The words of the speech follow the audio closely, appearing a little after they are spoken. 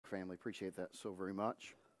family. Appreciate that so very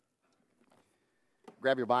much.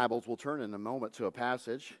 Grab your Bibles. We'll turn in a moment to a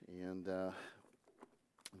passage and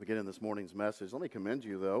begin in this morning's message. Let me commend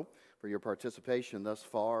you, though, for your participation thus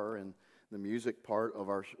far in the music part of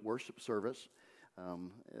our worship service.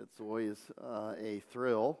 It's always a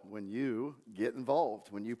thrill when you get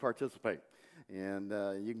involved, when you participate. And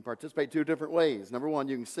you can participate two different ways. Number one,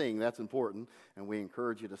 you can sing. That's important. And we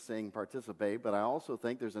encourage you to sing, participate. But I also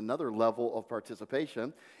think there's another level of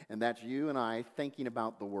participation, and that's you and I thinking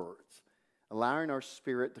about the words. Allowing our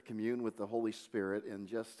spirit to commune with the Holy Spirit and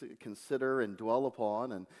just to consider and dwell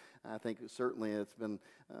upon. And I think certainly it's been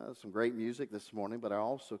some great music this morning, but I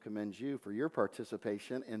also commend you for your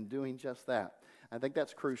participation in doing just that. I think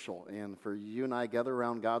that's crucial. And for you and I gather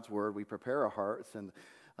around God's Word, we prepare our hearts, and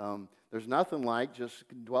there's nothing like just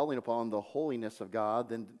dwelling upon the holiness of God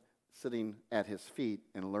than sitting at His feet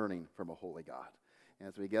and learning from a holy God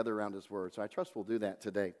as we gather around His Word. So I trust we'll do that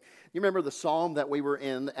today. You remember the psalm that we were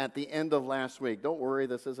in at the end of last week. Don't worry,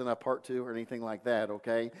 this isn't a part two or anything like that,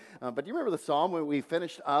 okay? But you remember the psalm when we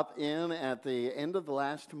finished up in at the end of the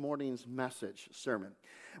last morning's message sermon?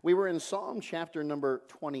 We were in Psalm chapter number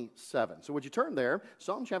 27. So would you turn there?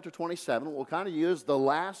 Psalm chapter 27. We'll kind of use the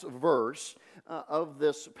last verse of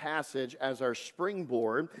this passage as our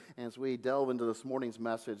springboard as we delve into this morning's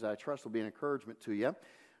message. I trust will be an encouragement to you.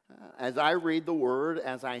 As I read the Word,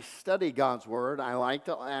 as I study God's Word, I like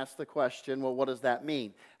to ask the question, well, what does that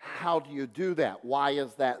mean? How do you do that? Why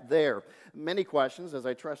is that there? Many questions, as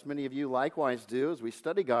I trust many of you likewise do as we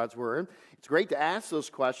study God's Word. It's great to ask those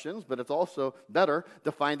questions, but it's also better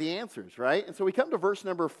to find the answers, right? And so we come to verse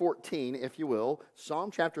number 14, if you will,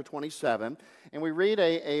 Psalm chapter 27, and we read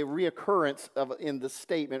a reoccurrence in the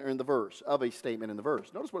statement or in the verse, of a statement in the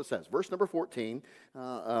verse. Notice what it says, verse number 14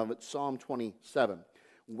 of Psalm 27.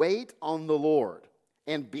 Wait on the Lord,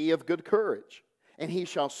 and be of good courage, and He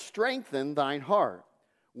shall strengthen thine heart.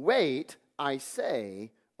 Wait, I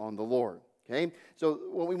say, on the Lord. Okay? So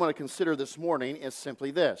what we want to consider this morning is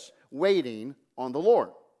simply this: waiting on the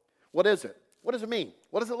Lord. What is it? What does it mean?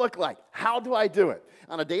 What does it look like? How do I do it?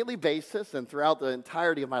 On a daily basis and throughout the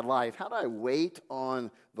entirety of my life, how do I wait on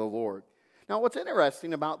the Lord? Now, what's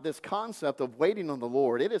interesting about this concept of waiting on the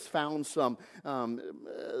Lord, it is found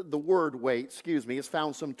the word wait, is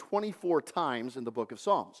found some 24 times in the book of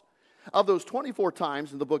Psalms. Of those 24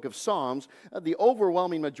 times in the book of Psalms, the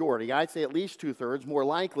overwhelming majority, I'd say at least two-thirds, more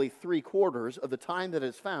likely three-quarters of the time that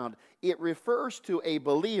it's found, it refers to a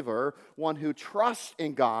believer, one who trusts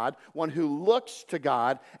in God, one who looks to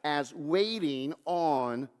God as waiting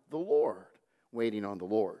on the Lord. Waiting on the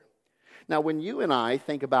Lord. Now, when you and I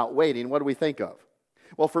think about waiting, what do we think of?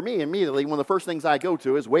 Well, for me, immediately, one of the first things I go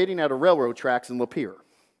to is waiting at a railroad tracks in Lapeer.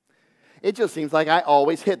 It just seems like I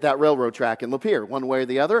always hit that railroad track in Lapeer, one way or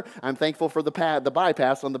the other. I'm thankful for the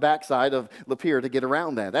bypass on the backside of Lapeer to get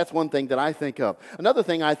around that. That's one thing that I think of. Another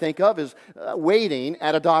thing I think of is waiting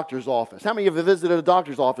at a doctor's office. How many of you have visited a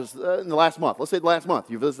doctor's office in the last month? Let's say the last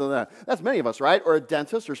month you visited that. That's many of us, right? Or a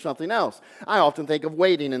dentist or something else. I often think of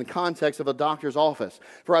waiting in the context of a doctor's office.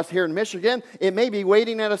 For us here in Michigan, it may be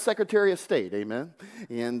waiting at a Secretary of State, amen?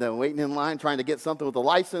 And waiting in line trying to get something with a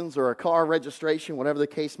license or a car registration, whatever the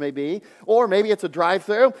case may be. Or maybe it's a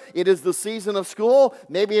drive-through. It is the season of school.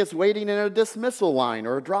 Maybe it's waiting in a dismissal line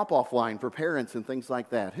or a drop-off line for parents and things like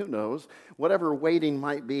that. Who knows? Whatever waiting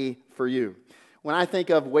might be for you. When I think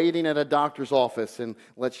of waiting at a doctor's office, and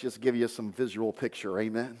let's just give you some visual picture,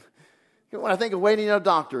 amen? When I think of waiting at a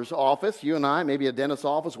doctor's office, you and I, maybe a dentist's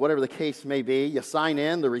office, whatever the case may be, you sign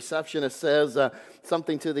in, the receptionist says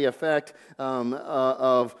something to the effect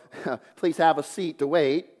of, please have a seat to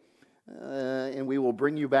wait. And we will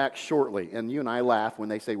bring you back shortly. And you and I laugh when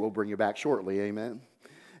they say, we'll bring you back shortly, amen?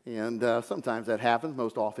 And sometimes that happens.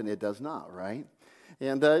 Most often it does not, right?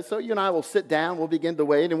 And so you and I will sit down, we'll begin to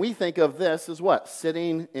wait, and we think of this as what?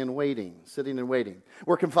 Sitting and waiting, sitting and waiting.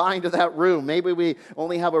 We're confined to that room. Maybe we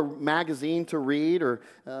only have a magazine to read, or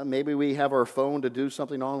maybe we have our phone to do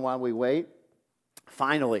something on while we wait.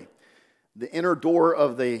 Finally, the inner door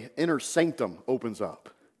of the inner sanctum opens up.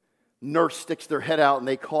 Nurse sticks their head out and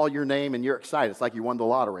they call your name and you're excited. It's like you won the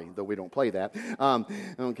lottery, though we don't play that.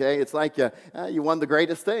 Okay, it's like you won the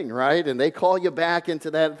greatest thing, right? And they call you back into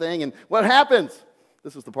that thing, and what happens?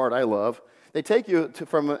 This is the part I love. They take you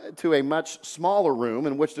to a much smaller room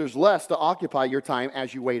in which there's less to occupy your time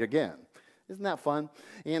as you wait again. Isn't that fun?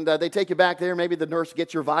 And they take you back there. Maybe the nurse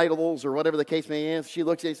gets your vitals or whatever the case may be. She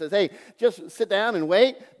looks at you and says, hey, just sit down and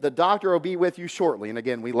wait. The doctor will be with you shortly. And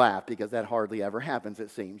again, we laugh because that hardly ever happens,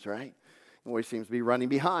 it seems, right? always seems to be running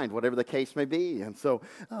behind, whatever the case may be. And so,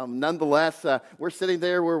 nonetheless, we're sitting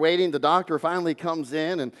there, we're waiting. The doctor finally comes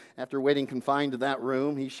in, and after waiting confined to that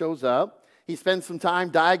room, he shows up. He spends some time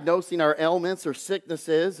diagnosing our ailments or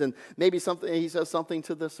sicknesses, and maybe he says something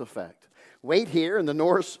to this effect. Wait here, and the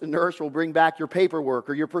nurse will bring back your paperwork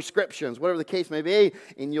or your prescriptions, whatever the case may be,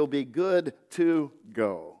 and you'll be good to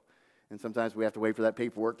go. And sometimes we have to wait for that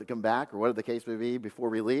paperwork to come back, or whatever the case may be, before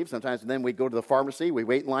we leave. Sometimes then we go to the pharmacy. We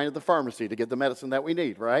wait in line at the pharmacy to get the medicine that we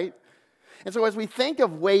need, right? And so as we think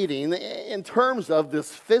of waiting in terms of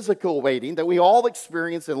this physical waiting that we all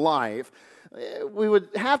experience in life, we would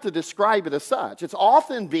have to describe it as such. It's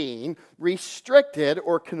often being restricted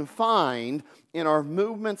or confined in our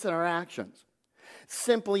movements and our actions.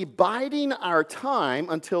 Simply biding our time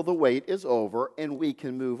until the wait is over and we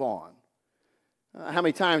can move on. How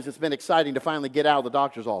many times it's been exciting to finally get out of the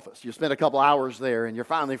doctor's office? You spend a couple hours there and you're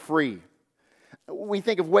finally free. We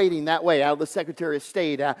think of waiting that way, out of the Secretary of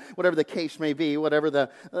State, whatever the case may be, whatever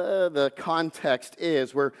the context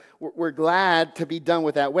is. We're glad to be done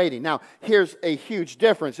with that waiting. Now, here's a huge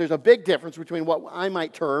difference. There's a big difference between what I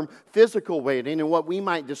might term physical waiting and what we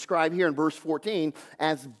might describe here in verse 14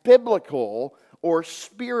 as biblical or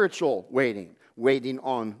spiritual waiting. Waiting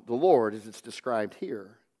on the Lord, as it's described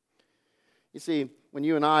here. You see, when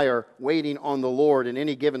you and I are waiting on the Lord in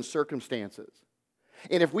any given circumstances,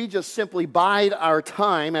 and if we just simply bide our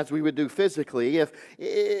time as we would do physically,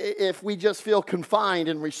 if we just feel confined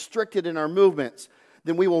and restricted in our movements,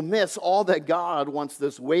 then we will miss all that God wants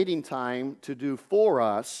this waiting time to do for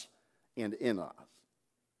us and in us.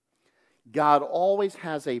 God always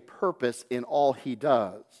has a purpose in all He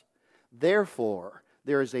does. Therefore,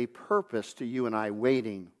 there is a purpose to you and I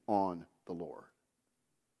waiting on the Lord.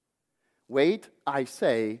 Wait, I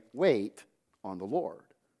say, wait on the Lord.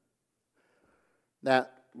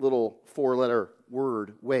 That little four-letter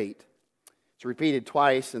word, wait, it's repeated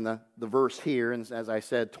twice in the verse here, and as I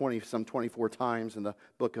said, some 24 times in the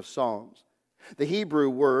book of Psalms. The Hebrew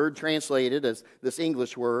word, translated as this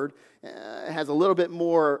English word, has a little bit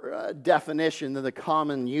more definition than the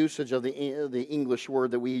common usage of the English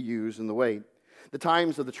word that we use in the wait. The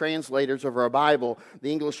times of the translators of our Bible,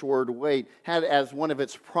 the English word wait had as one of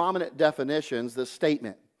its prominent definitions this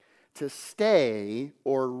statement: to stay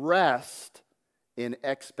or rest in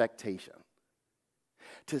expectation.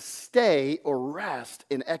 To stay or rest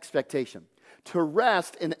in expectation. To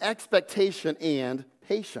rest in expectation and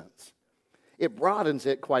patience. It broadens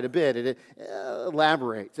it quite a bit. It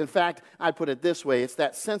elaborates. In fact, I put it this way: it's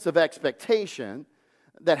that sense of expectation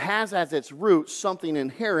that has as its root something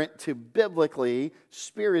inherent to biblically,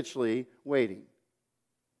 spiritually waiting.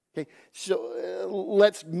 Okay, so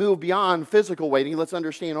let's move beyond physical waiting. Let's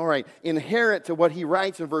understand, all right, inherent to what he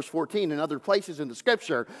writes in verse 14 and other places in the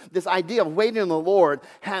Scripture, this idea of waiting on the Lord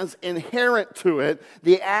has inherent to it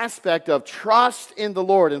the aspect of trust in the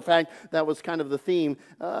Lord. In fact, that was kind of the theme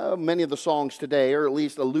many of the songs today, or at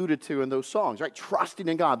least alluded to in those songs, right? Trusting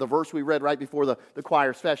in God, the verse we read right before the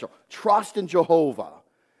choir special. Trust in Jehovah.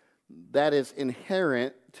 That is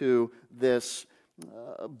inherent to this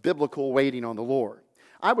biblical waiting on the Lord.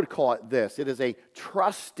 I would call it this: it is a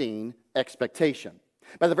trusting expectation.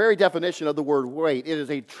 By the very definition of the word wait, it is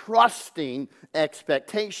a trusting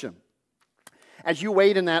expectation. As you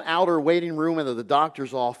wait in that outer waiting room in the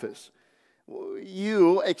doctor's office,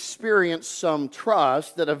 you experience some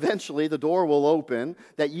trust that eventually the door will open,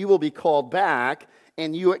 that you will be called back,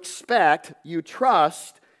 and you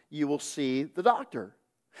trust you will see the doctor.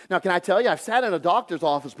 Now, can I tell you, I've sat in a doctor's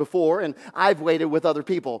office before, and I've waited with other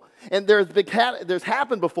people. And there's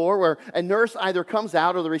happened before where a nurse either comes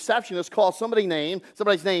out or the receptionist calls somebody's name,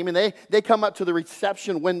 and they come up to the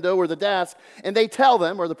reception window or the desk, and they tell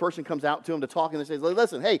them, or the person comes out to them to talk, and they say,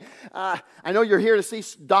 listen, hey, I know you're here to see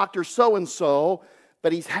Dr. So-and-so,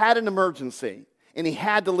 but he's had an emergency, and he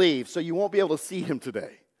had to leave, so you won't be able to see him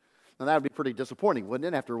today. Now, that would be pretty disappointing,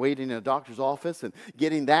 wouldn't it, after waiting in a doctor's office and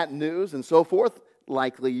getting that news and so forth?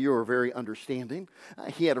 Likely you are very understanding.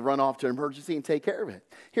 He had to run off to an emergency and take care of it.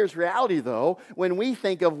 Here's reality, though. When we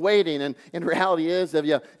think of waiting, and reality is, have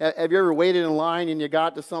you ever waited in line and you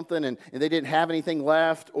got to something and they didn't have anything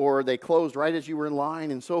left, or they closed right as you were in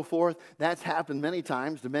line and so forth? That's happened many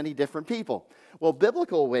times to many different people. Well,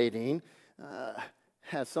 biblical waiting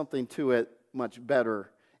has something to it much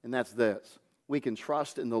better, and that's this: we can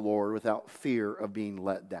trust in the Lord without fear of being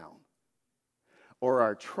let down, or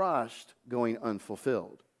our trust going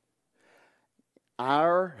unfulfilled.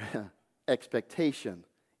 Our expectation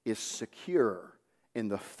is secure in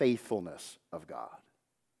the faithfulness of God.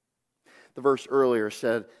 The verse earlier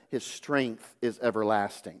said, His strength is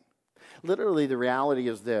everlasting. Literally, the reality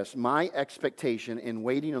is this: my expectation in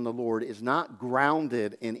waiting on the Lord is not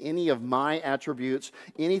grounded in any of my attributes,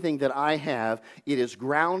 anything that I have. It is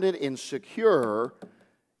grounded and secure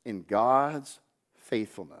in God's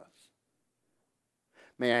faithfulness.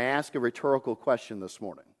 May I ask a rhetorical question this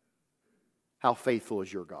morning? How faithful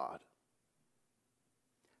is your God?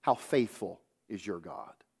 How faithful is your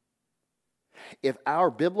God? If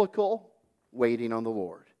our biblical waiting on the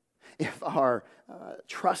Lord, if our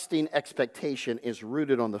trusting expectation is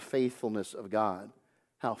rooted on the faithfulness of God,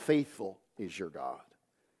 how faithful is your God?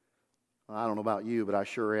 Well, I don't know about you, but I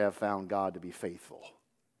sure have found God to be faithful.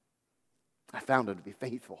 I found Him to be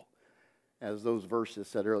faithful. As those verses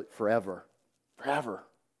said earlier, forever. Forever.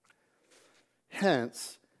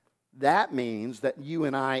 Hence, that means that you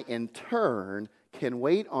and I, in turn, can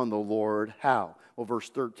wait on the Lord. How? Well, verse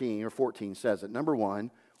 13 or 14 says it. Number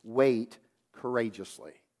one, wait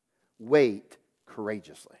courageously. Wait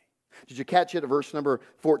courageously. Did you catch it at verse number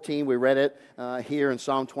 14? We read it here in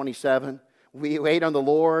Psalm 27. We wait on the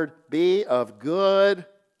Lord, be of good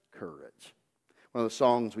courage. One of the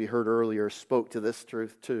songs we heard earlier spoke to this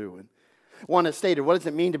truth too. And one has stated, what does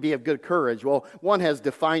it mean to be of good courage? Well, one has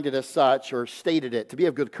defined it as such or stated it. To be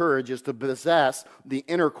of good courage is to possess the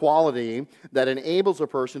inner quality that enables a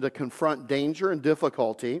person to confront danger and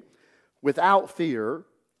difficulty without fear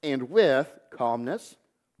and with calmness,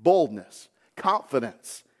 boldness,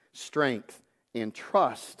 confidence, strength, and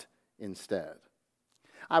trust instead.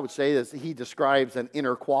 I would say that he describes an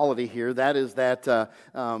inner quality here. That is that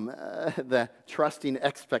the trusting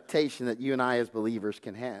expectation that you and I as believers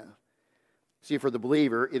can have. See, for the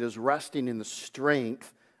believer, it is resting in the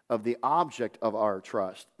strength of the object of our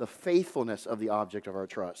trust, the faithfulness of the object of our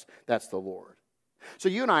trust. That's the Lord. So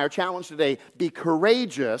you and I are challenged today, be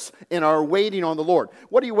courageous in our waiting on the Lord.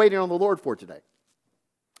 What are you waiting on the Lord for today?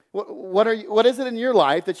 What is it in your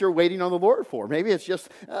life that you're waiting on the Lord for? Maybe it's just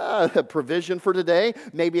a provision for today.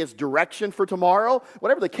 Maybe it's direction for tomorrow.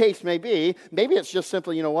 Whatever the case may be, maybe it's just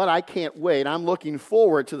simply, you know what, I can't wait. I'm looking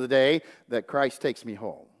forward to the day that Christ takes me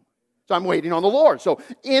home. So I'm waiting on the Lord. So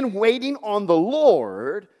in waiting on the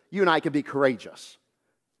Lord, you and I can be courageous.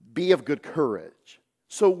 Be of good courage.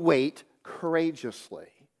 So wait courageously.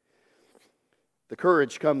 The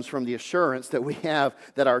courage comes from the assurance that we have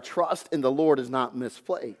that our trust in the Lord is not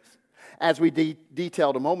misplaced. As we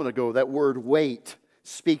detailed a moment ago, that word wait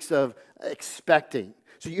speaks of expecting.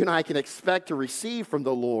 So you and I can expect to receive from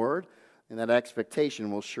the Lord, and that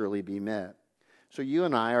expectation will surely be met. So you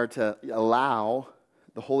and I are to allow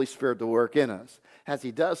the Holy Spirit to work in us. As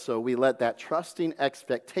He does so, we let that trusting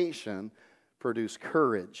expectation produce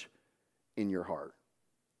courage in your heart.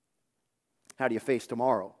 How do you face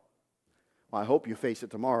tomorrow? Well, I hope you face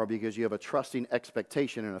it tomorrow because you have a trusting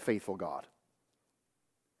expectation in a faithful God.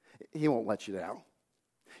 He won't let you down.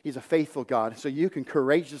 He's a faithful God, so you can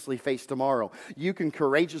courageously face tomorrow. You can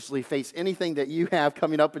courageously face anything that you have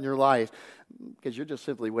coming up in your life because you're just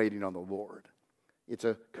simply waiting on the Lord. It's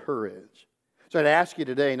a courage. So I'd ask you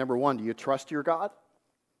today, number one, do you trust your God?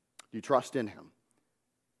 Do you trust in Him?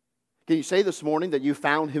 Can you say this morning that you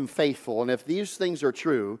found Him faithful? And if these things are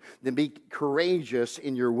true, then be courageous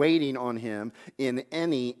in your waiting on Him in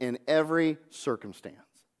any and every circumstance.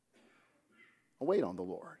 Wait on the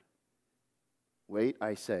Lord. Wait,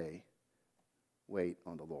 I say, wait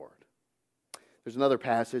on the Lord. There's another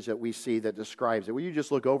passage that we see that describes it. Will you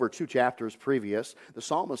just look over 2 chapters previous? The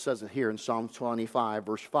psalmist says it here in Psalm 25,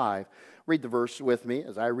 verse 5. Read the verse with me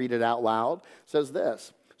as I read it out loud. It says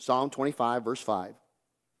this, Psalm 25, verse 5.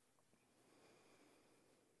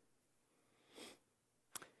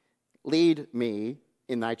 Lead me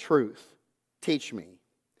in thy truth. Teach me.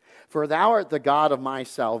 For thou art the God of my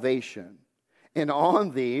salvation, and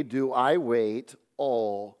on thee do I wait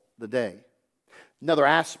all the day. Another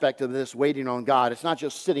aspect of this waiting on God, it's not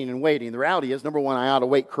just sitting and waiting. The reality is, number one, I ought to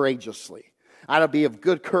wait courageously. I ought to be of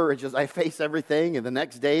good courage as I face everything and the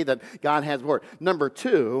next day that God has for it. Number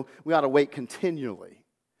two, we ought to wait continually.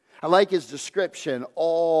 I like his description,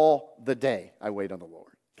 all the day I wait on the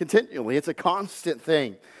Lord. Continually, it's a constant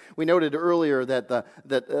thing. We noted earlier that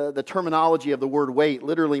the terminology of the word wait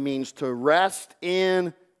literally means to rest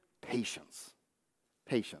in patience.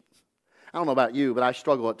 Patience. I don't know about you, but I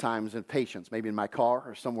struggle at times in patience, maybe in my car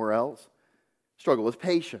or somewhere else. Struggle with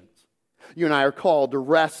patience. You and I are called to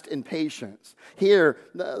rest in patience. Here,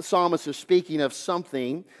 the psalmist is speaking of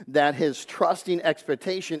something that his trusting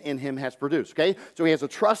expectation in him has produced. Okay? So he has a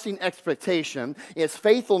trusting expectation. His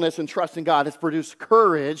faithfulness and trust in God has produced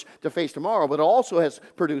courage to face tomorrow, but it also has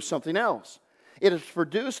produced something else. It has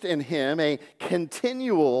produced in him a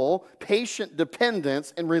continual patient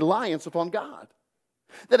dependence and reliance upon God.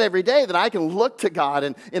 That every day that I can look to God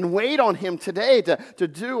and wait on Him today to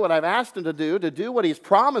do what I've asked Him to do what He's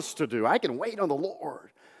promised to do. I can wait on the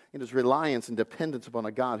Lord in His reliance and dependence upon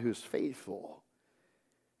a God who's faithful.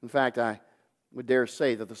 In fact, I would dare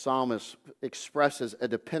say that the psalmist expresses a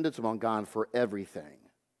dependence upon God for everything.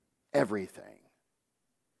 Everything.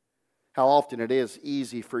 How often it is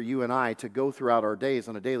easy for you and I to go throughout our days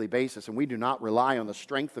on a daily basis and we do not rely on the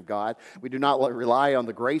strength of God. We do not rely on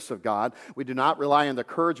the grace of God. We do not rely on the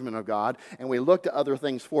encouragement of God. And we look to other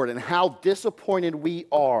things for it. And how disappointed we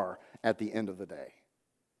are at the end of the day.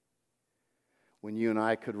 When you and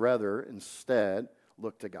I could rather instead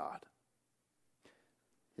look to God.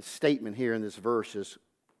 His statement here in this verse is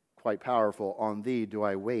quite powerful. On thee do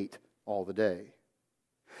I wait all the day.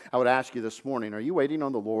 I would ask you this morning, are you waiting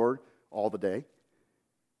on the Lord all the day?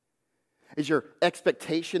 Is your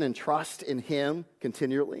expectation and trust in Him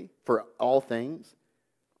continually for all things?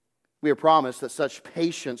 We are promised that such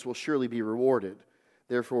patience will surely be rewarded.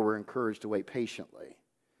 Therefore, we're encouraged to wait patiently.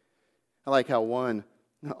 I like how one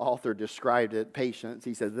author described it, patience.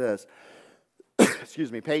 He said this,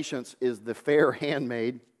 excuse me, patience is the fair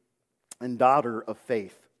handmaid and daughter of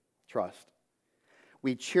faith, trust.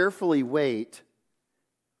 We cheerfully wait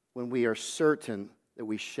when we are certain that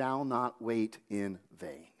we shall not wait in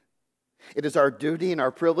vain. It is our duty and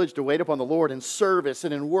our privilege to wait upon the Lord in service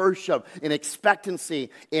and in worship, in expectancy,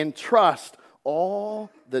 in trust,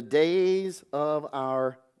 all the days of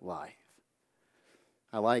our life.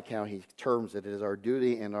 I like how he terms it. It is our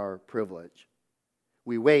duty and our privilege.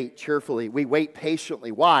 We wait cheerfully. We wait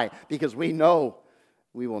patiently. Why? Because we know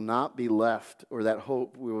we will not be left, or that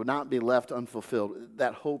hope, we will not be left unfulfilled.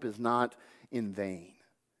 That hope is not in vain.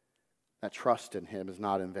 That trust in Him is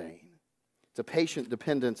not in vain. It's a patient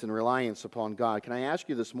dependence and reliance upon God. Can I ask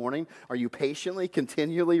you this morning, are you patiently,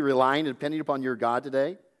 continually relying and depending upon your God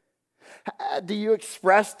today? Do you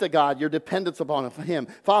express to God your dependence upon Him?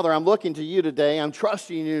 Father, I'm looking to you today. I'm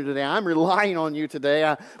trusting you today. I'm relying on you today.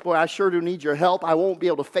 I sure do need your help. I won't be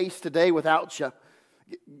able to face today without you.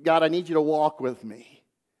 God, I need you to walk with me.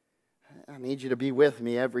 I need you to be with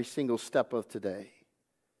me every single step of today.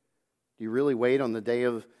 Do you really wait on the day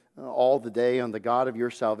of all the day on the God of your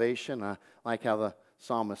salvation? I like how the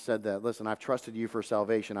psalmist said that. Listen, I've trusted you for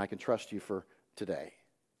salvation. I can trust you for today.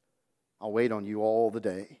 I'll wait on you all the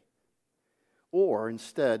day. Or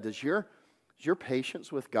instead, does your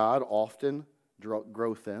patience with God often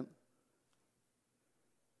grow thin?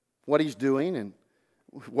 What He's doing and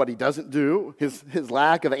what He doesn't do, his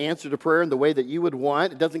lack of answer to prayer in the way that you would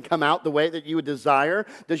want, it doesn't come out the way that you would desire.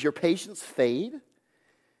 Does your patience fade?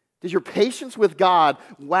 Does your patience with God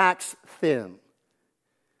wax thin?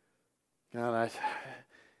 God,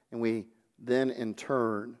 and we then in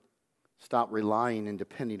turn stop relying and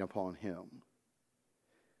depending upon Him.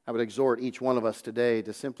 I would exhort each one of us today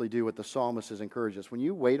to simply do what the psalmist has encouraged us. When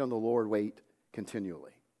you wait on the Lord, wait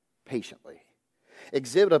continually, patiently.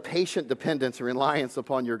 Exhibit a patient dependence and reliance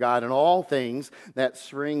upon your God in all things that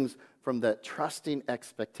springs from that trusting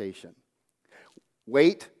expectation.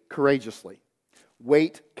 Wait courageously.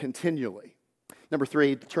 Wait continually. Number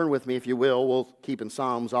 3, turn with me if you will. We'll keep in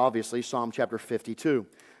Psalms, obviously, Psalm chapter 52.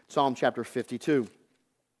 Psalm chapter 52.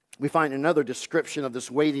 We find another description of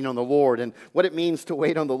this waiting on the Lord and what it means to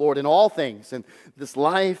wait on the Lord in all things, in this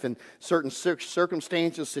life and certain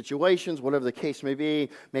circumstances, situations, whatever the case may be.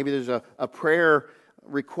 Maybe there's a prayer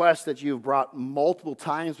request that you've brought multiple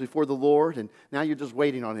times before the Lord and now you're just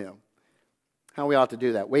waiting on Him. How we ought to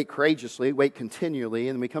do that. Wait courageously, wait continually.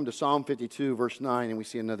 And then we come to Psalm 52, verse 9, and we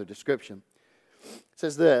see another description. It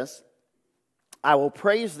says this, I will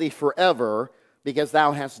praise thee forever because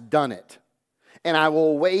thou hast done it. And I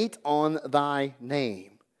will wait on thy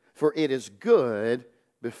name, for it is good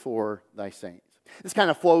before thy saints. This kind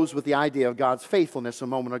of flows with the idea of God's faithfulness a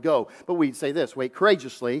moment ago. But we'd say this, wait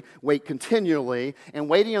courageously, wait continually, and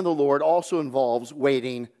waiting on the Lord also involves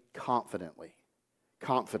waiting confidently.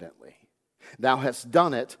 Confidently. Thou hast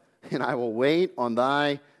done it, and I will wait on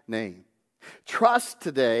thy name. Trust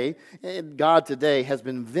today, and God today has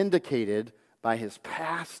been vindicated by His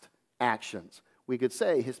past actions. We could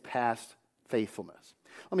say His past faithfulness.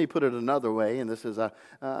 Let me put it another way, and this is a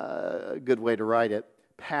good way to write it.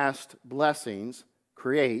 Past blessings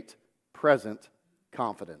create present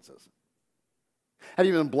confidences. Have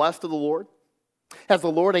you been blessed of the Lord? Has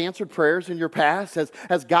the Lord answered prayers in your past?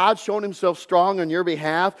 Has God shown Himself strong on your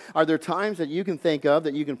behalf? Are there times that you can think of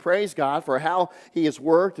that you can praise God for how He has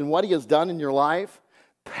worked and what He has done in your life?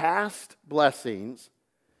 Past blessings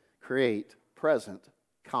create present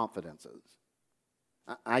confidences.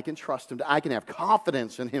 I can trust him. I can have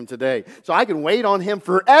confidence in him today. So I can wait on him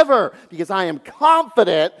forever because I am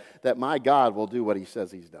confident that my God will do what he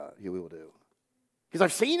says he will do. Because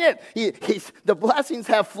I've seen it. The blessings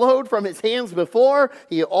have flowed from his hands before.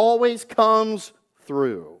 He always comes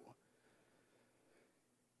through.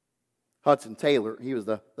 Hudson Taylor, he was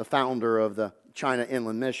the founder of the China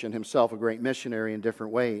Inland Mission, himself a great missionary in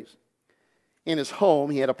different ways. In his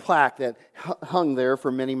home, he had a plaque that hung there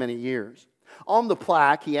for many, many years. On the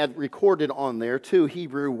plaque, he had recorded on there 2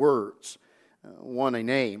 Hebrew words, one a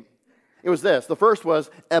name. It was this. The first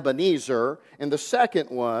was Ebenezer, and the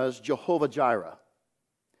second was Jehovah Jireh.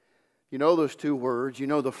 You know those 2 words. You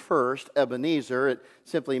know the first, Ebenezer. It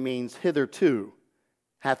simply means hitherto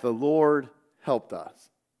hath the Lord helped us.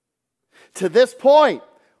 To this point,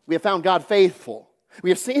 we have found God faithful. We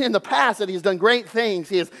have seen in the past that he's done great things.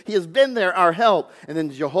 He has been there, our help. And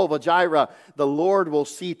then Jehovah Jireh, the Lord will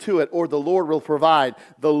see to it, or the Lord will provide.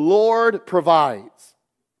 The Lord provides.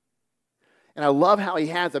 And I love how he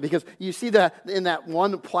has it, because you see that in that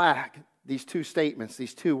one plaque, these 2 statements,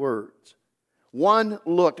 these 2 words. One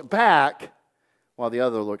looked back while the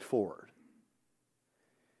other looked forward.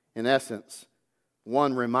 In essence,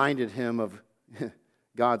 one reminded him of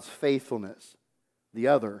God's faithfulness, the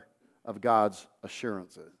other of God's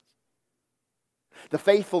assurances. The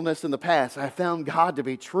faithfulness in the past, I found God to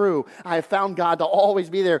be true. I have found God to always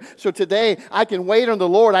be there. So today, I can wait on the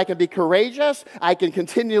Lord. I can be courageous. I can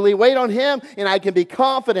continually wait on him, and I can be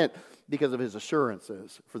confident because of his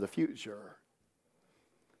assurances for the future.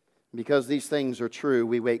 Because these things are true,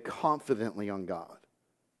 we wait confidently on God.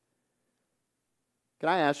 Can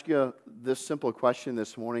I ask you this simple question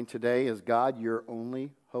this morning today? Is God your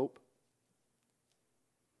only hope?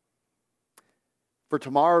 For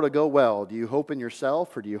tomorrow to go well, do you hope in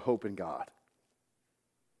yourself or do you hope in God?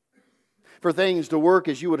 For things to work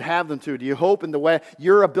as you would have them to, do you hope in the way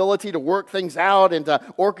your ability to work things out and to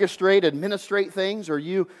orchestrate, administrate things? Or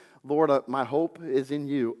you, Lord, my hope is in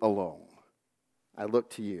you alone. I look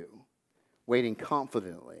to you, waiting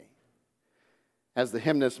confidently. As the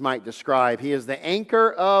hymnist might describe, he is the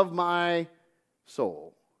anchor of my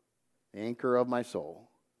soul. The anchor of my soul.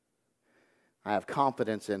 I have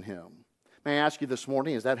confidence in him. May I ask you this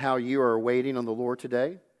morning, is that how you are waiting on the Lord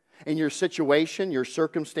today? In your situation, your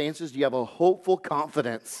circumstances, do you have a hopeful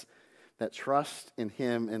confidence that trusts in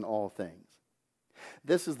him in all things?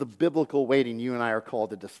 This is the biblical waiting you and I are called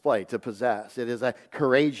to display, to possess. It is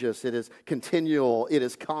courageous, it is continual, it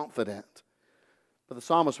is confident. But the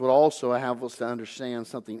psalmist would also have us to understand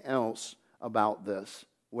something else about this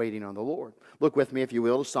waiting on the Lord. Look with me, if you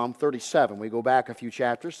will, to Psalm 37. We go back a few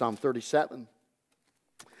chapters, Psalm 37.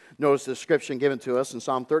 Notice the description given to us in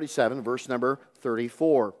Psalm 37, verse number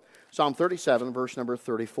 34. Psalm 37, verse number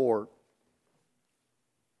 34.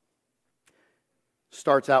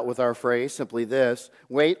 Starts out with our phrase, simply this: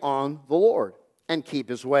 wait on the Lord and keep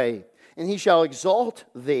his way, and he shall exalt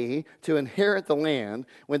thee to inherit the land.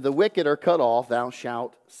 When the wicked are cut off, thou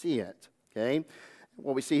shalt see it. Okay?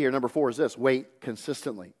 What we see here, number 4, is this: wait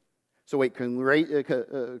consistently. So wait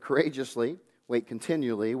courageously, wait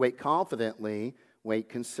continually, wait confidently, wait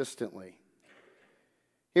consistently.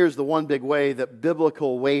 Here's the one big way that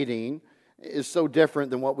biblical waiting is so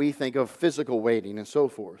different than what we think of physical waiting and so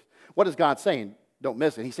forth. What is God saying? Don't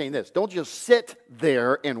miss it. He's saying this: don't just sit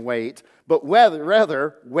there and wait, but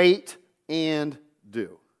rather wait and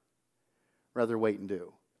do. Rather wait and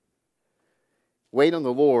do. Wait on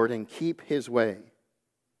the Lord and keep his way.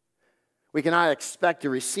 We cannot expect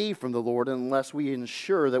to receive from the Lord unless we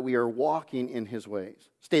ensure that we are walking in his ways.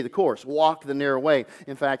 Stay the course. Walk the narrow way.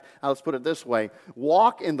 In fact, let's put it this way: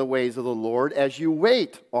 walk in the ways of the Lord as you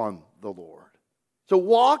wait on the Lord. So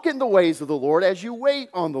walk in the ways of the Lord as you wait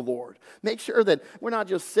on the Lord. Make sure that we're not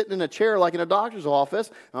just sitting in a chair like in a doctor's office.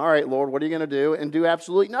 All right, Lord, what are you going to do? And do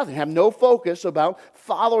absolutely nothing. Have no focus about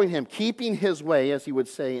following him, keeping his way, as he would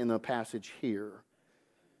say in the passage here.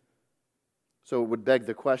 So it would beg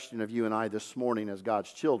the question of you and I this morning as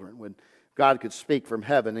God's children. When God could speak from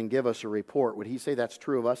heaven and give us a report, would he say that's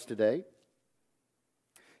true of us today?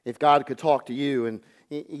 If God could talk to you and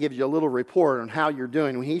he gives you a little report on how you're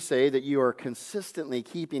doing, when he say that you are consistently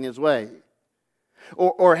keeping his way?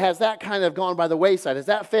 Or has that kind of gone by the wayside? Has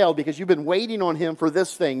that failed because you've been waiting on him for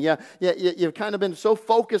this thing? You've kind of been so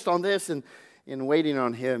focused on this, and in waiting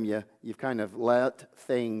on him, you've kind of let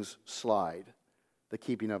things slide, the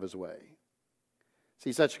keeping of his way.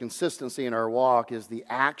 See, such consistency in our walk is the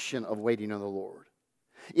action of waiting on the Lord.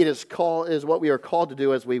 It is what we are called to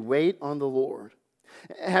do as we wait on the Lord.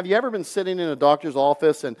 Have you ever been sitting in a doctor's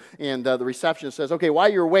office and the receptionist says, okay, while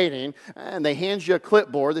you're waiting, and they hand you a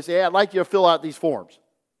clipboard, they say, hey, I'd like you to fill out these forms.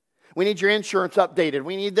 We need your insurance updated.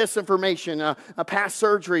 We need this information, past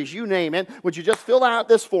surgeries, you name it. Would you just fill out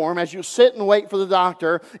this form as you sit and wait for the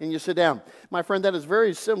doctor and you sit down? My friend, that is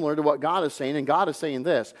very similar to what God is saying, and God is saying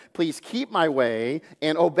this: please keep my way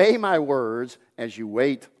and obey my words as you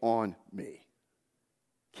wait on me.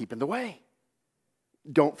 Keep in the way.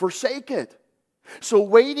 Don't forsake it. So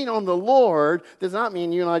waiting on the Lord does not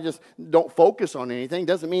mean you and I just don't focus on anything.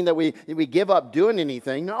 Doesn't mean that we give up doing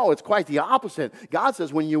anything. No, it's quite the opposite. God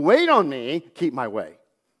says, when you wait on me, keep my way.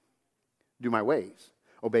 Do my ways.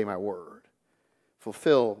 Obey my word.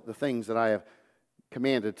 Fulfill the things that I have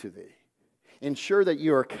commanded to thee. Ensure that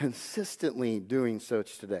you are consistently doing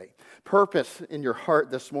such today. Purpose in your heart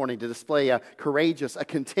this morning to display a courageous, a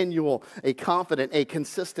continual, a confident, a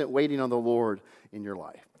consistent waiting on the Lord in your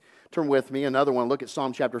life. Turn with me, another one. Look at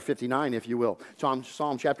Psalm chapter 59, if you will.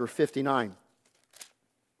 Psalm chapter 59.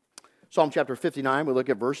 Psalm chapter 59, we look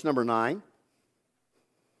at verse number 9.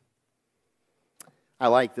 I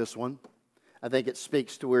like this one. I think it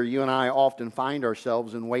speaks to where you and I often find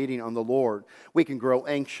ourselves in waiting on the Lord. We can grow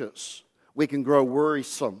anxious. We can grow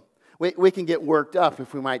worrisome. We can get worked up,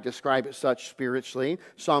 if we might describe it such spiritually.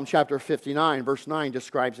 Psalm chapter 59, verse 9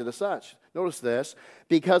 describes it as such. Notice this: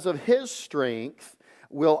 because of his strength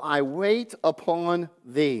will I wait upon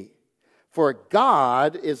thee, for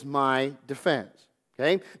God is my defense.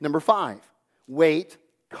 Okay? Number 5, wait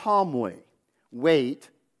calmly. Wait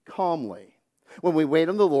calmly. When we wait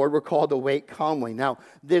on the Lord, we're called to wait calmly. Now,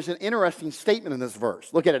 there's an interesting statement in this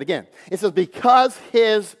verse. Look at it again. It says, because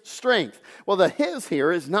his strength. Well, the his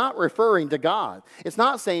here is not referring to God. It's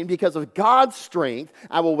not saying because of God's strength,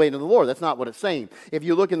 I will wait on the Lord. That's not what it's saying. If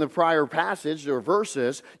you look in the prior passage or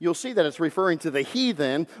verses, you'll see that it's referring to the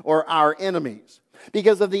heathen or our enemies.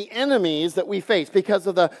 Because of the enemies that we face, because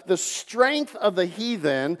of the strength of the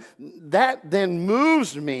heathen, that then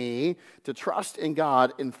moves me to trust in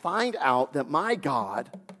God and find out that my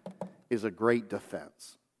God is a great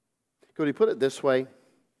defense. Could we put it this way?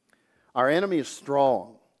 Our enemy is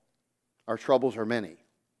strong. Our troubles are many.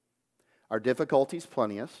 Our difficulties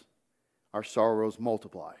plenteous. Our sorrows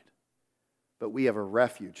multiplied. But we have a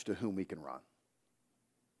refuge to whom we can run.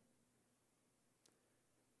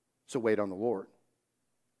 So wait on the Lord.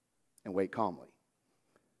 And wait calmly.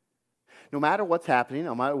 No matter what's happening,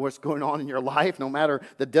 no matter what's going on in your life, no matter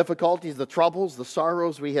the difficulties, the troubles, the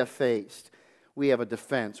sorrows we have faced, we have a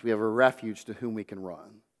defense, we have a refuge to whom we can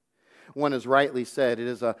run. One has rightly said, it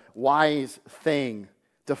is a wise thing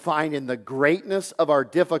to find in the greatness of our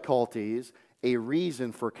difficulties a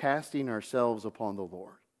reason for casting ourselves upon the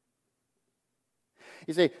Lord.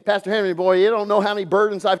 You say, Pastor Henry, boy, you don't know how many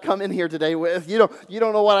burdens I've come in here today with. You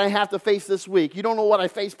don't know what I have to face this week. You don't know what I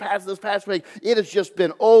faced this past week. It has just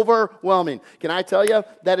been overwhelming. Can I tell you,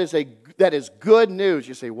 that is good news.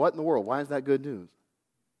 You say, what in the world? Why is that good news?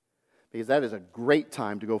 Because that is a great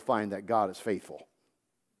time to go find that God is faithful,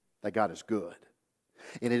 that God is good.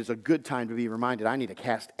 And it is a good time to be reminded, I need to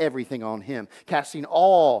cast everything on him, casting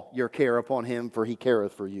all your care upon him, for he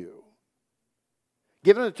careth for you.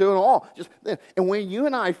 Giving it to him all. And when you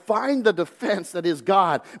and I find the defense that is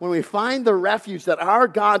God, when we find the refuge that our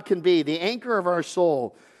God can be, the anchor of our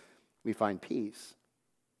soul, we find peace.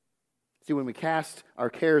 See, when we cast our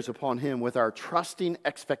cares upon him with our trusting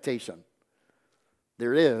expectation,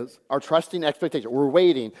 there it is, our trusting expectation. We're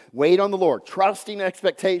waiting. Wait on the Lord. Trusting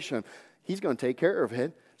expectation. He's going to take care of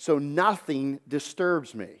it. So nothing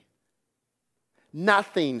disturbs me.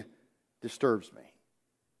 Nothing disturbs me.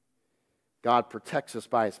 God protects us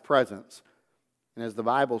by his presence. And as the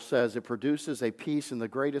Bible says, it produces a peace in the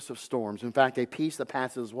greatest of storms. In fact, a peace that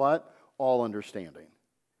passes what? All understanding.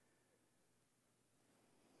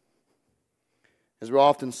 As we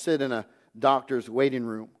often sit in a doctor's waiting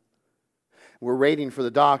room, we're waiting for the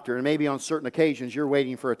doctor, and maybe on certain occasions you're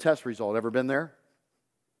waiting for a test result. Ever been there?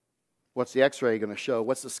 What's the x-ray going to show?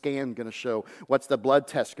 What's the scan going to show? What's the blood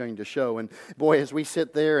test going to show? And boy, as we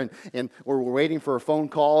sit there and we're waiting for a phone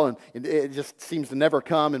call and it just seems to never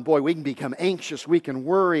come, and boy, we can become anxious, we can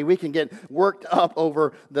worry, we can get worked up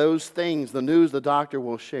over those things, the news the doctor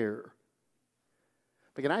will share.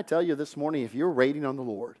 But can I tell you this morning, if you're waiting on the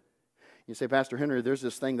Lord, you say, Pastor Henry, there's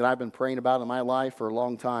this thing that I've been praying about in my life for a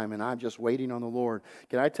long time, and I'm just waiting on the Lord.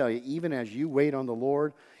 Can I tell you, even as you wait on the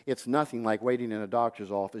Lord, it's nothing like waiting in a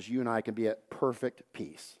doctor's office. You and I can be at perfect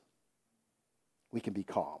peace. We can be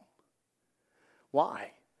calm.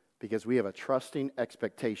 Why? Because we have a trusting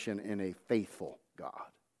expectation in a faithful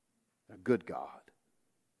God, a good God.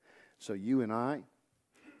 So you and I,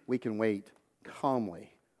 we can wait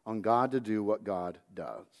calmly on God to do what God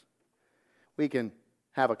does. We can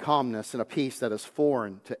have a calmness and a peace that is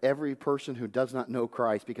foreign to every person who does not know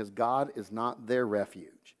Christ, because God is not their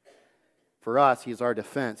refuge. For us, He is our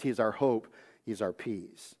defense. He is our hope. He is our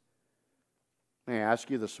peace. May I ask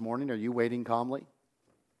you this morning, are you waiting calmly?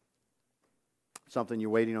 Something you're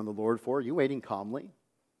waiting on the Lord for? Are you waiting calmly?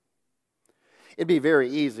 It'd be very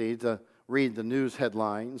easy to read the news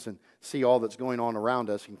headlines and see all that's going on around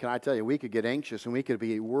us. And can I tell you, we could get anxious and we could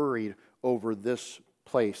be worried over this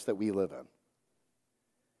place that we live in.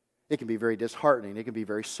 It can be very disheartening. It can be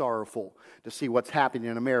very sorrowful to see what's happening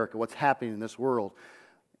in America, what's happening in this world.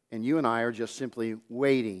 And you and I are just simply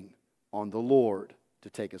waiting on the Lord to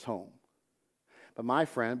take us home. But my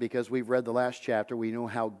friend, because we've read the last chapter, we know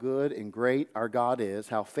how good and great our God is,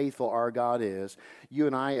 how faithful our God is. You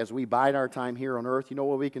and I, as we bide our time here on earth, you know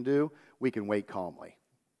what we can do? We can wait calmly.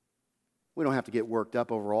 We don't have to get worked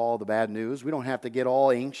up over all the bad news. We don't have to get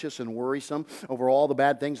all anxious and worrisome over all the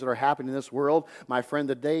bad things that are happening in this world. My friend,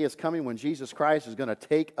 the day is coming when Jesus Christ is going to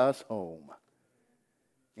take us home.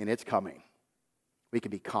 And it's coming. We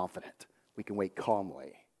can be confident. We can wait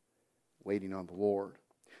calmly, waiting on the Lord.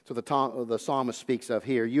 So the psalmist speaks of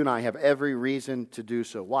here, you and I have every reason to do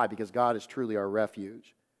so. Why? Because God is truly our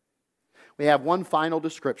refuge. We have one final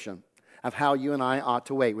description of how you and I ought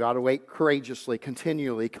to wait. We ought to wait courageously,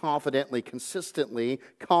 continually, confidently, consistently,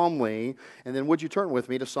 calmly. And then would you turn with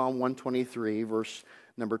me to Psalm 123, verse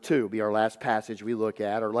number 2, be our last passage we look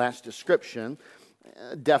at, our last description,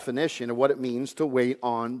 definition of what it means to wait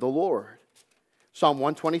on the Lord. Psalm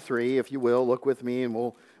 123, if you will, look with me and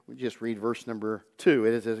we'll just read verse number 2.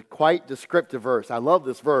 It is a quite descriptive verse. I love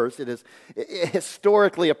this verse. It is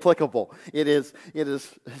historically applicable. It is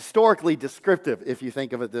historically descriptive, if you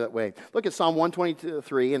think of it that way. Look at Psalm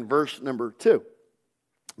 123 and verse number 2.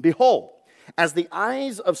 Behold, as the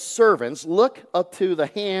eyes of servants look up to the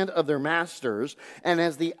hand of their masters, and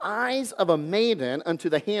as the eyes of a maiden unto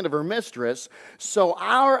the hand of her mistress, so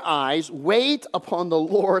our eyes wait upon the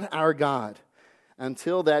Lord our God,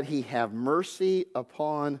 until that He have mercy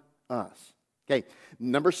upon us. Okay,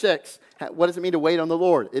 number 6, what does it mean to wait on the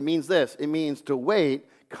Lord? It means this. It means to wait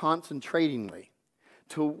concentratingly.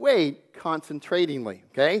 To wait concentratingly,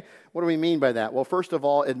 okay? What do we mean by that? Well, first of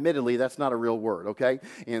all, admittedly, that's not a real word, okay?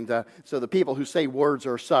 And so the people who say words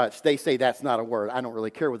are such, they say that's not a word. I don't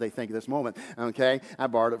really care what they think at this moment, okay? I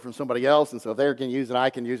borrowed it from somebody else, and so if they can use it, I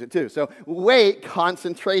can use it too. So wait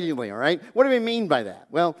concentratingly, all right? What do we mean by that?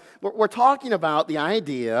 Well, we're talking about the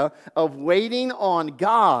idea of waiting on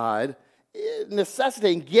God,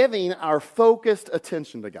 necessitating giving our focused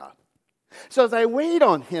attention to God. So as I wait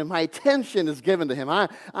on Him, my attention is given to Him.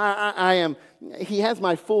 He has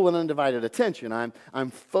my full and undivided attention.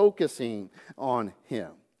 I'm focusing on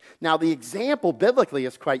Him. Now, the example biblically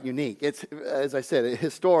is quite unique. It's, as I said,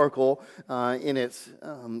 historical in its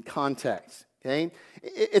context. Okay,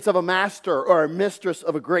 it's of a master or a mistress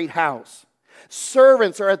of a great house.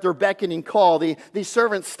 Servants are at their beckoning call. These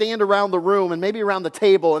servants stand around the room and maybe around the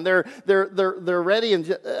table, and they're ready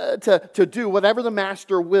to do whatever the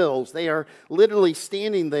master wills. They are literally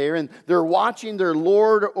standing there, and they're watching their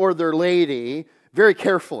lord or their lady very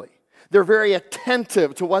carefully. They're very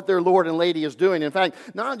attentive to what their lord and lady is doing. In fact,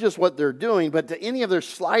 not just what they're doing, but to any of their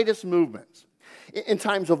slightest movements. In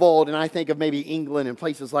times of old, and I think of maybe England and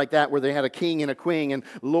places like that where they had a king and a queen and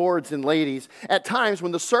lords and ladies, at times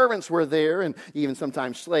when the servants were there, and even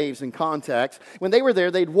sometimes slaves in context, when they were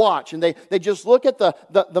there, they'd watch and they'd just look at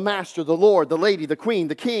the master, the lord, the lady, the queen,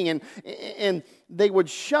 the king, and they would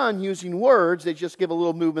shun using words. They'd just give a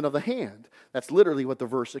little movement of the hand. That's literally what the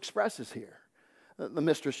verse expresses here. The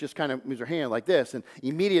mistress just kind of moves her hand like this, and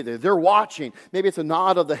immediately they're watching. Maybe it's a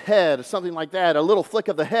nod of the head or something like that, a little flick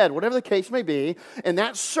of the head, whatever the case may be. And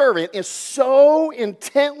that servant is so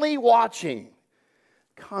intently watching,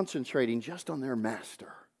 concentrating just on their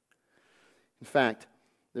master. In fact,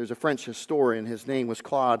 there's a French historian. His name was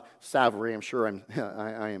Claude Savary. I'm sure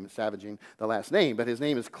I am savaging the last name, but his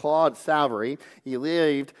name is Claude Savary. He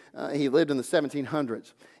lived in the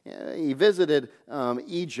 1700s. He visited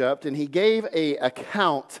Egypt, and he gave an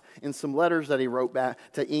account in some letters that he wrote back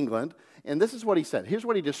to England. And this is what he said. Here's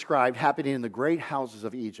what he described happening in the great houses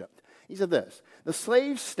of Egypt. He said this: the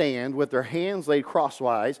slaves stand with their hands laid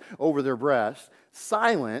crosswise over their breasts,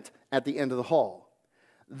 silent at the end of the hall.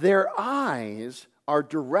 Their eyes are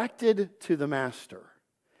directed to the master,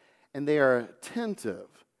 and they are attentive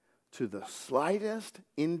to the slightest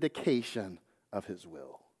indication of his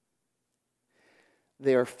will.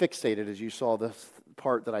 They are fixated, as you saw this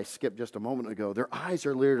part that I skipped just a moment ago. Their eyes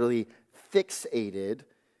are literally fixated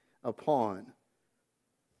upon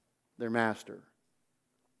their master.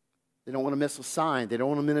 They don't want to miss a sign. They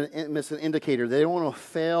don't want to miss an indicator. They don't want to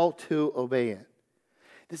fail to obey it.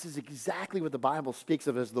 This is exactly what the Bible speaks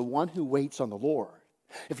of as the one who waits on the Lord.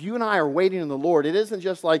 If you and I are waiting on the Lord, it isn't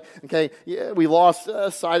just like, okay, yeah, we lost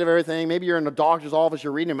sight of everything. Maybe you're in a doctor's office,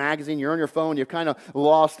 you're reading a magazine, you're on your phone, you've kind of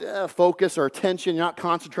lost focus or attention, you're not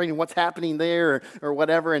concentrating on what's happening there or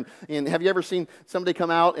whatever. And have you ever seen somebody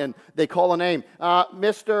come out and they call a name?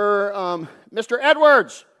 Mr.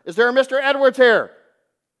 Edwards, is there a Mr. Edwards here?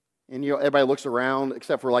 And everybody looks around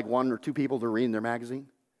except for like one or two people that are reading their magazine.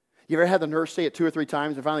 You ever had the nurse say it 2 or 3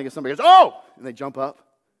 times and finally somebody goes, oh! And they jump up.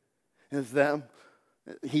 And it's them.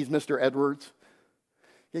 He's Mr. Edwards.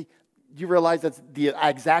 Okay. Do you realize that's the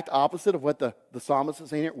exact opposite of what the psalmist is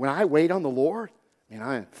saying here? When I wait on the Lord, man,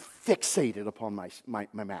 I am fixated upon my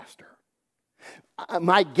master.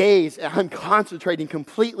 My gaze, I'm concentrating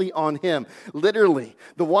completely on him. Literally,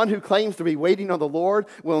 the one who claims to be waiting on the Lord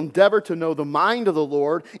will endeavor to know the mind of the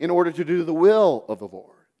Lord in order to do the will of the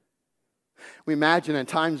Lord. We imagine in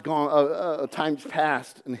times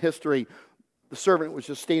past in history, the servant was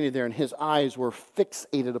just standing there and his eyes were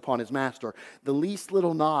fixated upon his master. The least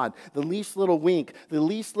little nod, the least little wink, the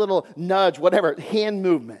least little nudge, whatever, hand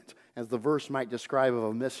movement, as the verse might describe of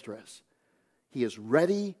a mistress. He is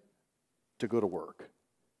ready to go to work.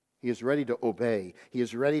 He is ready to obey. He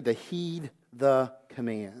is ready to heed the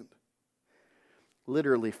command.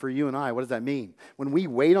 Literally, for you and I, what does that mean? When we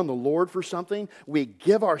wait on the Lord for something, we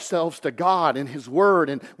give ourselves to God and His Word,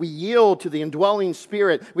 and we yield to the indwelling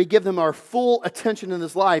Spirit. We give them our full attention in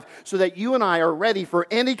this life so that you and I are ready for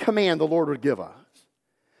any command the Lord would give us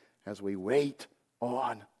as we wait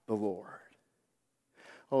on the Lord.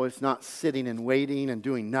 Oh, it's not sitting and waiting and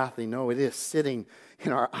doing nothing. No, it is sitting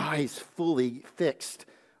in our eyes fully fixed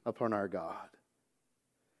upon our God.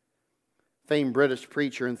 Famed British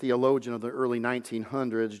preacher and theologian of the early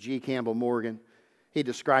 1900s, G. Campbell Morgan, he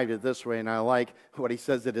described it this way, and I like what he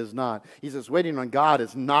says it is not. He says, waiting on God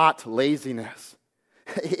is not laziness.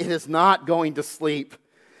 It is not going to sleep.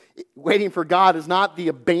 Waiting for God is not the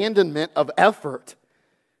abandonment of effort.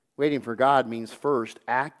 Waiting for God means first,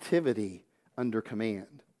 activity under command.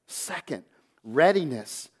 Second,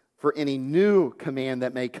 readiness for any new command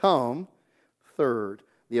that may come. Third,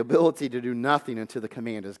 the ability to do nothing until the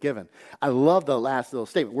command is given. I love the last little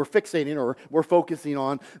statement. We're fixating or we're focusing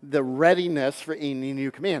on the readiness for any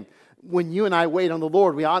new command. When you and I wait on the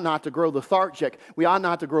Lord, we ought not to grow lethargic. We ought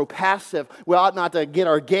not to grow passive. We ought not to get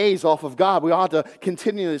our gaze off of God. We ought to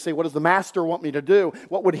continually say, what does the Master want me to do?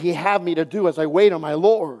 What would He have me to do as I wait on my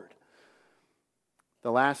Lord?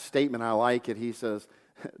 The last statement, I like it. He says,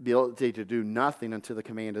 the ability to do nothing until the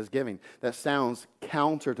command is given. That sounds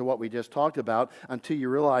counter to what we just talked about until you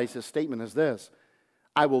realize his statement is this: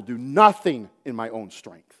 I will do nothing in my own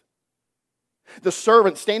strength. The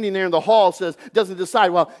servant standing there in the hall doesn't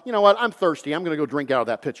decide, well, you know what, I'm thirsty. I'm going to go drink out of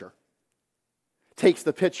that pitcher. Takes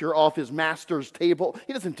the pitcher off his master's table.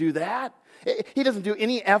 He doesn't do that. He doesn't do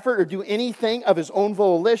any effort or do anything of his own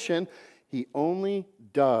volition. He only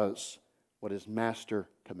does what his master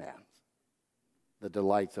commands. The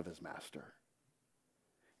delights of his master.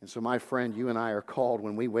 And so, my friend, you and I are called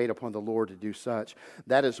when we wait upon the Lord to do such.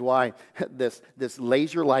 That is why this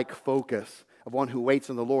laser-like focus of one who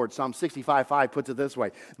waits on the Lord, Psalm 65:5 puts it this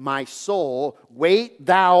way: my soul, wait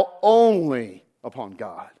thou only upon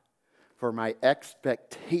God, for my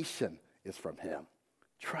expectation is from Him.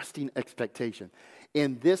 Trusting expectation.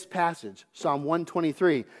 In this passage, Psalm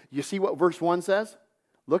 123, you see what verse 1 says?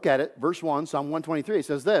 Look at it, verse 1, Psalm 123, it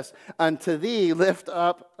says this: unto thee lift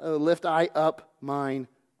I up mine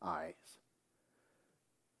eyes.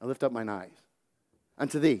 I lift up mine eyes.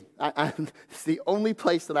 Unto thee. It's the only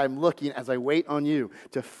place that I'm looking as I wait on you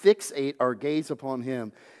to fixate our gaze upon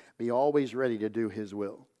Him. Be always ready to do His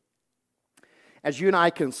will. As you and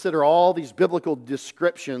I consider all these biblical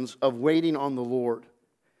descriptions of waiting on the Lord,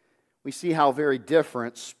 we see how very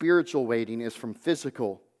different spiritual waiting is from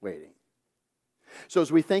physical waiting. So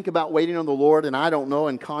as we think about waiting on the Lord, and I don't know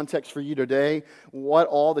in context for you today what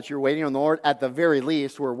all that you're waiting on the Lord, at the very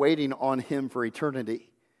least, we're waiting on Him for eternity,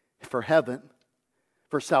 for heaven,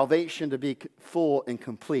 for salvation to be full and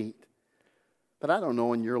complete. But I don't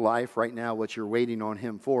know in your life right now what you're waiting on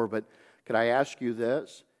Him for, but could I ask you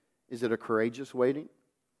this? Is it a courageous waiting?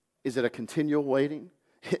 Is it a continual waiting?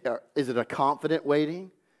 Is it a confident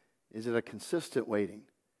waiting? Is it a consistent waiting?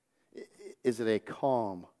 Is it a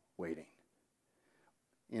calm waiting?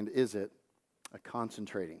 And is it a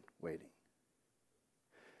concentrating waiting?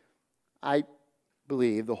 I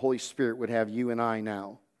believe the Holy Spirit would have you and I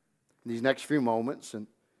now, in these next few moments, and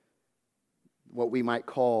what we might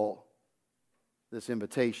call this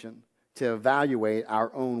invitation, to evaluate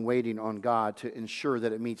our own waiting on God to ensure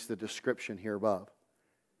that it meets the description here above.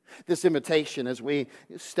 This invitation, as we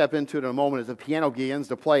step into it in a moment, as the piano begins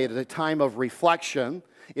to play, it is a time of reflection.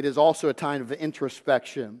 It is also a time of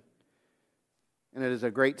introspection. And it is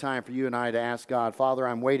a great time for you and I to ask God, Father,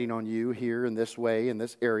 I'm waiting on you here in this way, in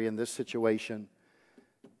this area, in this situation.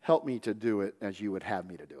 Help me to do it as you would have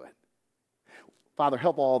me to do it. Father,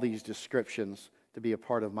 help all these descriptions to be a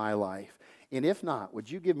part of my life. And if not,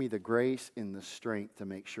 would you give me the grace and the strength to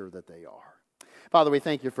make sure that they are? Father, we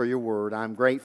thank you for your word. I'm grateful